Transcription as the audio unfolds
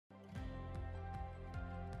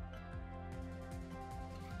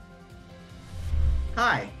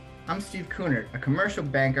Hi, I'm Steve Kunert, a commercial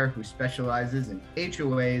banker who specializes in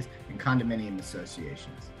HOAs and condominium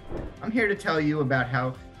associations. I'm here to tell you about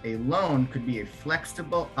how a loan could be a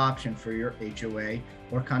flexible option for your HOA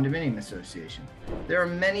or condominium association. There are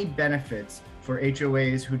many benefits for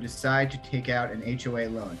HOAs who decide to take out an HOA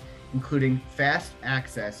loan, including fast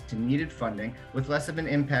access to needed funding with less of an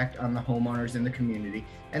impact on the homeowners in the community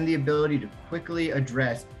and the ability to quickly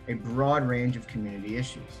address a broad range of community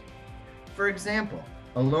issues. For example,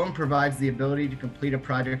 a loan provides the ability to complete a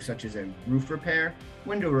project such as a roof repair,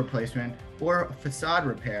 window replacement, or facade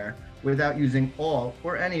repair without using all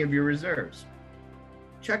or any of your reserves.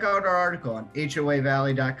 Check out our article on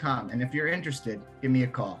HOAValley.com, and if you're interested, give me a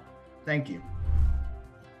call. Thank you.